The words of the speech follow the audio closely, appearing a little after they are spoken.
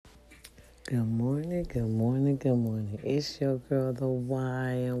Good morning, good morning, good morning. It's your girl, the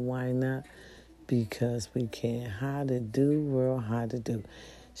why and why not? Because we can. How to do, world, how to do.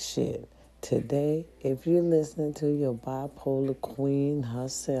 Shit. Today, if you're listening to your bipolar queen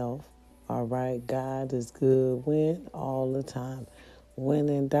herself, all right, God is good when? All the time. When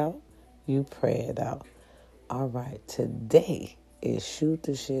in doubt, you pray it out. All right, today is Shoot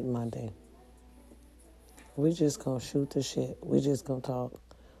the Shit Monday. We just gonna shoot the shit. We just gonna talk.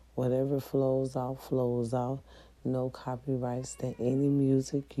 Whatever flows out, flows out. No copyrights to any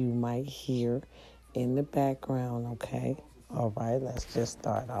music you might hear in the background, okay? All right, let's just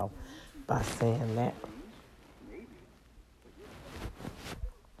start off by saying that.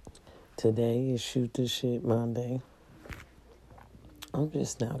 Today is Shoot the Shit Monday. I'm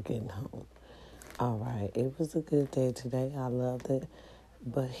just now getting home. All right, it was a good day today. I loved it.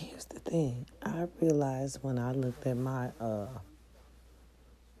 But here's the thing. I realized when I looked at my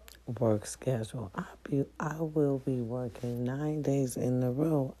work schedule. I will be working 9 days in a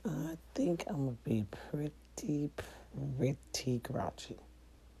row. I think I'm gonna be pretty grouchy.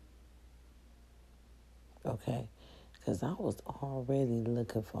 Okay, because I was already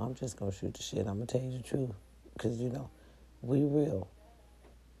looking for. I'm just gonna shoot the shit. I'm gonna tell you the truth, because we real.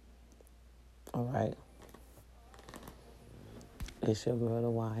 All right. It's your girl, the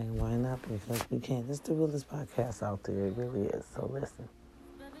why and why not? Because we can. It's the realest podcast out there. It really is. So listen.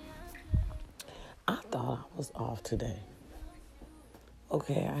 I thought I was off today.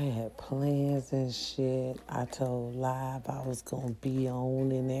 Okay, I had plans and shit. I told Live I was going to be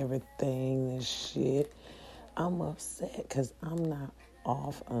on and everything and shit. I'm upset because I'm not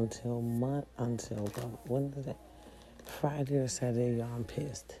off until when is it? Friday or Saturday, y'all. I'm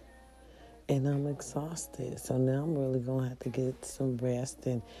pissed. And I'm exhausted. So now I'm really going to have to get some rest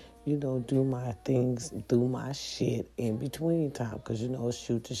and, do my things, do my shit in between time. Because,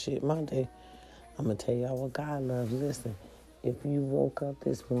 Shoot the Shit Monday. I'm going to tell y'all what God loves. Listen. If you woke up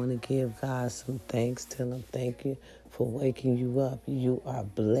this morning, give God some thanks. Tell him thank you for waking you up. You are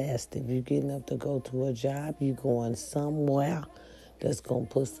blessed. If you're getting up to go to a job, you're going somewhere that's going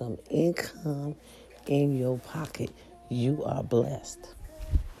to put some income in your pocket. You are blessed.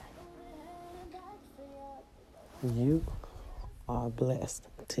 You are blessed.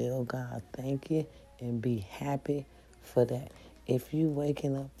 Tell God thank you and be happy for that. If you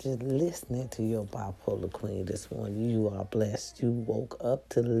waking up just listening to your bipolar queen this morning, you are blessed. You woke up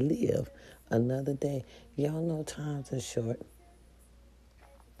to live another day. Y'all know times are short.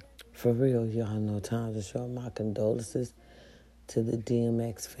 For real, y'all know times are short. My condolences to the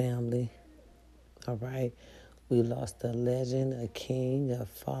DMX family. All right. We lost a legend, a king, a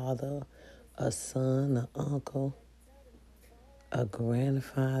father, a son, an uncle, a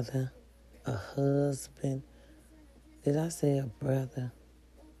grandfather, a husband. Did I say a brother?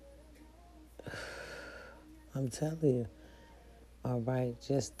 I'm telling you. All right,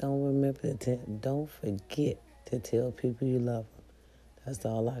 just don't forget to tell people you love them. That's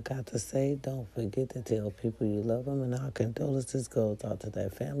all I got to say. Don't forget to tell people you love them, and our condolences goes out to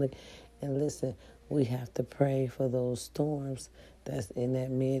that family. And listen, we have to pray for those storms that's in that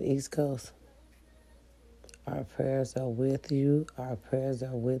mid-East Coast. Our prayers are with you. Our prayers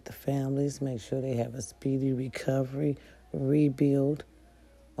are with the families. Make sure they have a speedy recovery, rebuild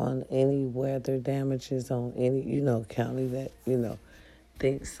on any weather damages on any, county that,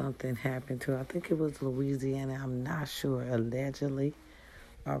 think something happened to. I think it was Louisiana. I'm not sure. Allegedly.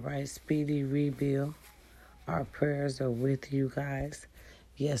 All right. Speedy rebuild. Our prayers are with you guys.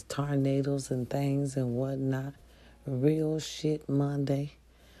 Yes, tornadoes and things and whatnot. Real shit Monday.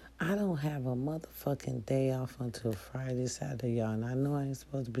 I don't have a motherfucking day off until Friday, Saturday, y'all. And I know I ain't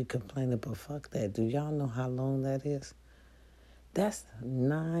supposed to be complaining, but fuck that. Do y'all know how long that is? That's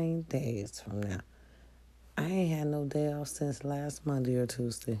 9 days from now. I ain't had no day off since last Monday or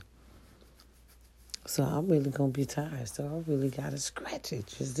Tuesday. So I'm really going to be tired. So I really got to scratch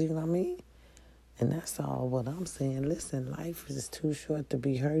it. You see what I mean? And that's all what I'm saying. Listen, life is too short to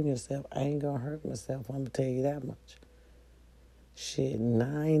be hurting yourself. I ain't going to hurt myself. I'm going to tell you that much. Shit,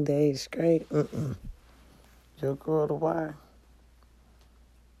 9 days straight. Your girl, the why?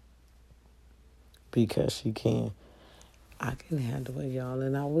 Because she can. I can handle it, y'all,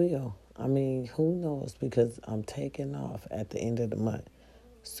 and I will. I mean, who knows? Because I'm taking off at the end of the month.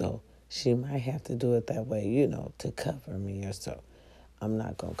 So she might have to do it that way, to cover me or so. I'm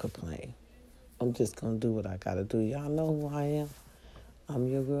not going to complain. I'm just going to do what I got to do. Y'all know who I am. I'm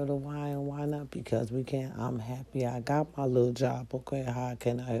your girl, the why and why not? Because we can. I'm happy I got my little job. Okay, how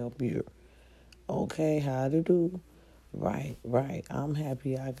can I help you? Okay, how to do? Right. I'm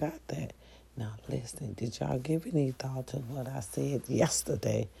happy I got that. Now, listen, did y'all give any thought to what I said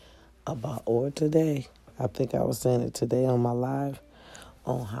yesterday or today, I think I was saying it today on my live,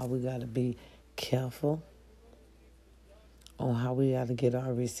 on how we got to be careful, on how we got to get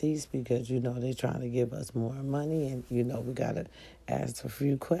our receipts because, they're trying to give us more money. And, we got to ask a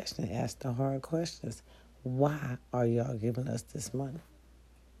few questions, ask the hard questions. Why are y'all giving us this money?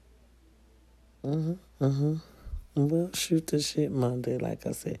 We'll shoot the shit Monday. Like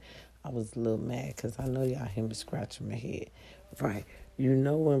I said, I was a little mad because I know y'all hear me scratching my head. Right.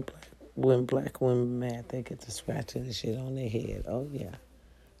 When black women mad, they get to scratching the shit on their head. Oh, yeah.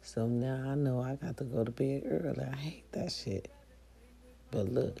 So now I know I got to go to bed early. I hate that shit. But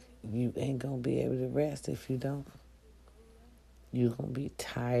look, you ain't going to be able to rest if you don't. You're going to be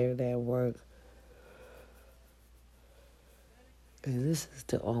tired at work. And this is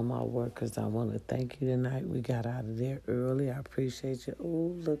to all my workers. I want to thank you tonight. We got out of there early. I appreciate you.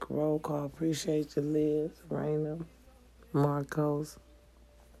 Oh, look, roll call. Appreciate you, Liz, Raina, Marcos.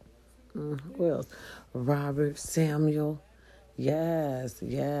 Who else? Robert, Samuel. Yes.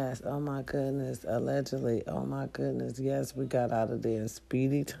 Oh, my goodness. Allegedly. Oh, my goodness. Yes, we got out of there in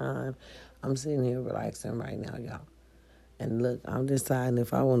speedy time. I'm sitting here relaxing right now, y'all. And look, I'm deciding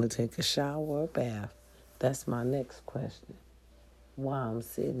if I want to take a shower or a bath. That's my next question. While I'm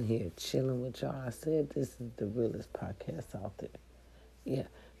sitting here chilling with y'all, I said this is the realest podcast out there. Yeah,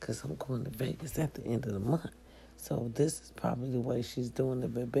 because I'm going to Vegas at the end of the month. So this is probably the way she's doing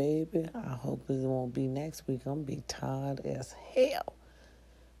it. But baby, I hope it won't be next week. I'm going to be tired as hell.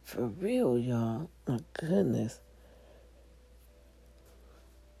 For real, y'all. My goodness.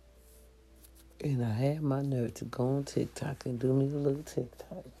 And I had my nerve to go on TikTok and do me a little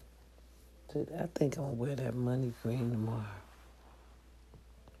TikTok. Dude, I think I'm going to wear that money green tomorrow.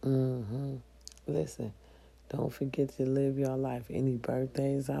 Listen, don't forget to live your life. Any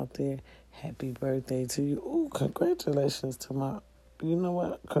birthdays out there, happy birthday to you. Ooh, congratulations to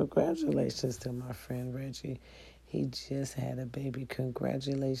Congratulations to my friend Reggie. He just had a baby.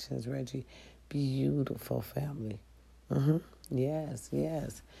 Congratulations, Reggie. Beautiful family. Yes.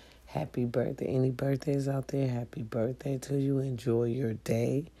 Happy birthday. Any birthdays out there, happy birthday to you. Enjoy your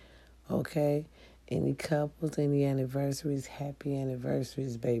day. Okay? Any couples, any anniversaries, happy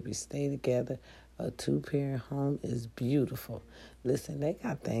anniversaries, baby. Stay together. A two-parent home is beautiful. Listen, they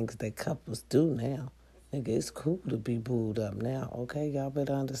got things that couples do now. Nigga, it's cool to be booed up now, okay? Y'all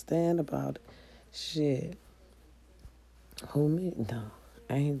better understand about it. Shit. Who me? No,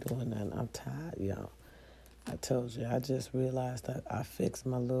 I ain't doing nothing. I'm tired, y'all. I told you, I just realized that I fixed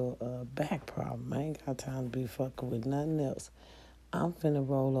my little back problem. I ain't got time to be fucking with nothing else. I'm finna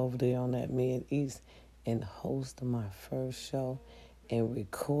roll over there on that Mid-East and host my first show and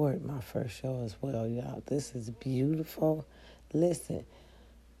record my first show as well, y'all. This is beautiful. Listen,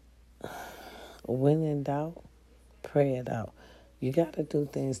 when in doubt, pray it out. You got to do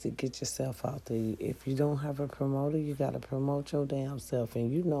things to get yourself out there. If you don't have a promoter, you got to promote your damn self.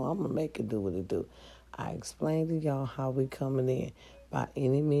 And I'm going to make it do what it do. I explained to y'all how we coming in by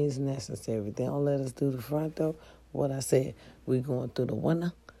any means necessary. If they don't let us do the front door, what I said, we going through the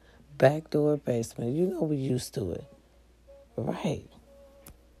window, back door, basement. We used to it. Right.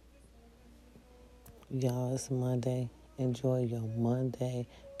 Y'all, it's Monday. Enjoy your Monday.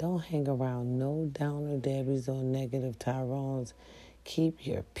 Don't hang around no downer Debbies or negative Tyrones. Keep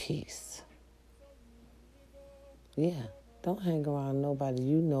your peace. Yeah. Don't hang around nobody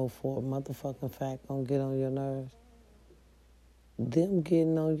for a motherfucking fact gonna get on your nerves. Them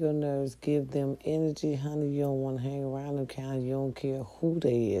getting on your nerves give them energy, honey. You don't want to hang around them kind. You don't care who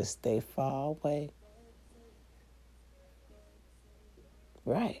they is. Stay far away.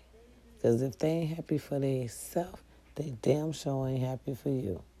 Right. Because if they ain't happy for themselves, they damn sure ain't happy for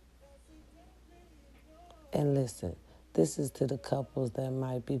you. And listen, this is to the couples that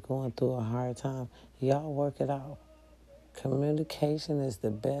might be going through a hard time. Y'all work it out. Communication is the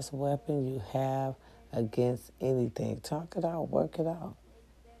best weapon you have against anything. Talk it out, work it out.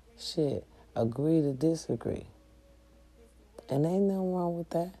 Shit, agree to disagree. And ain't nothing wrong with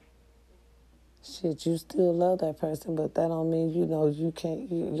that. Shit, you still love that person, but that don't mean,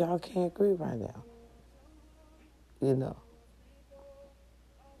 y'all can't agree right now. And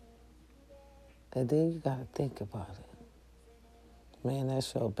then you got to think about it. Man,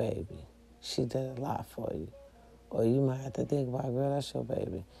 that's your baby. She did a lot for you. Or you might have to think about, girl, that's your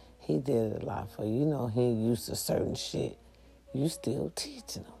baby. He did a lot for you. He ain't used to certain shit. You still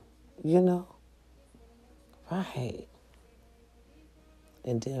teaching him, Right.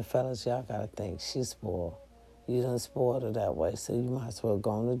 And then, fellas, y'all got to think, she's spoiled. You done spoiled her that way, so you might as well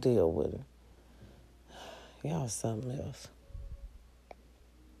go on to deal with her. Y'all something else.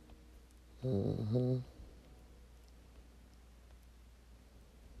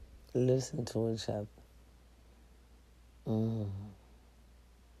 listen to each other. Mm,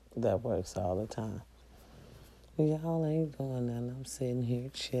 that works all the time. Y'all ain't doing nothing. I'm sitting here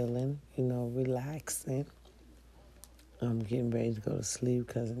chilling, relaxing. I'm getting ready to go to sleep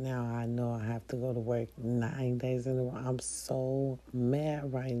because now I know I have to go to work 9 days in a row. I'm so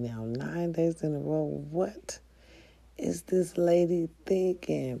mad right now. 9 days in a row. What is this lady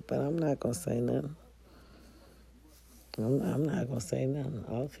thinking? But I'm not going to say nothing. I'm not going to say nothing.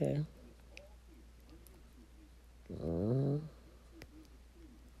 Okay. Mm-hmm.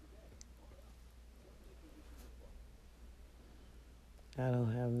 I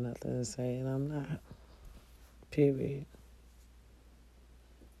don't have nothing to say, and I'm not. Period.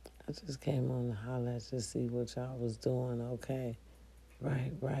 I just came on to holler at you to see what y'all was doing. Okay.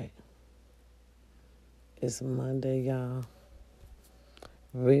 Right. It's Monday, y'all.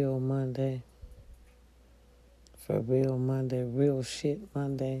 Real Monday. For real Monday. Real shit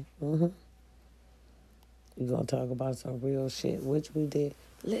Monday. Mm-hmm. We're going to talk about some real shit, which we did.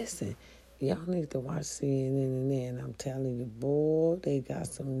 Listen, y'all need to watch CNN and then. I'm telling you, boy, they got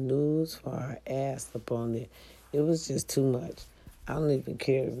some news for our ass up on there. It was just too much. I don't even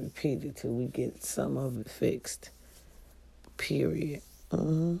care to repeat it till we get some of it fixed. Period.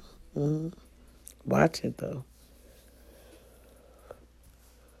 Watch it, though.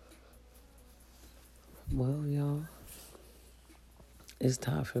 Well, y'all, it's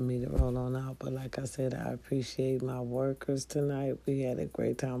time for me to roll on out. But like I said, I appreciate my workers tonight. We had a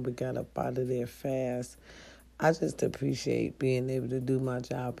great time. We got up out of there fast. I just appreciate being able to do my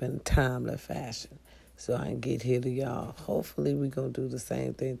job in a timely fashion so I can get here to y'all. Hopefully we're going to do the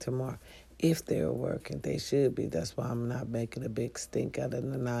same thing tomorrow. If they're working, they should be. That's why I'm not making a big stink out of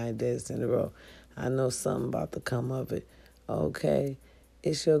the 9 days in a row. I know something about to come of it. Okay,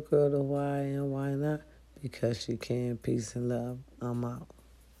 it's your girl, the why and why not? Because she can. Peace and love. I'm out.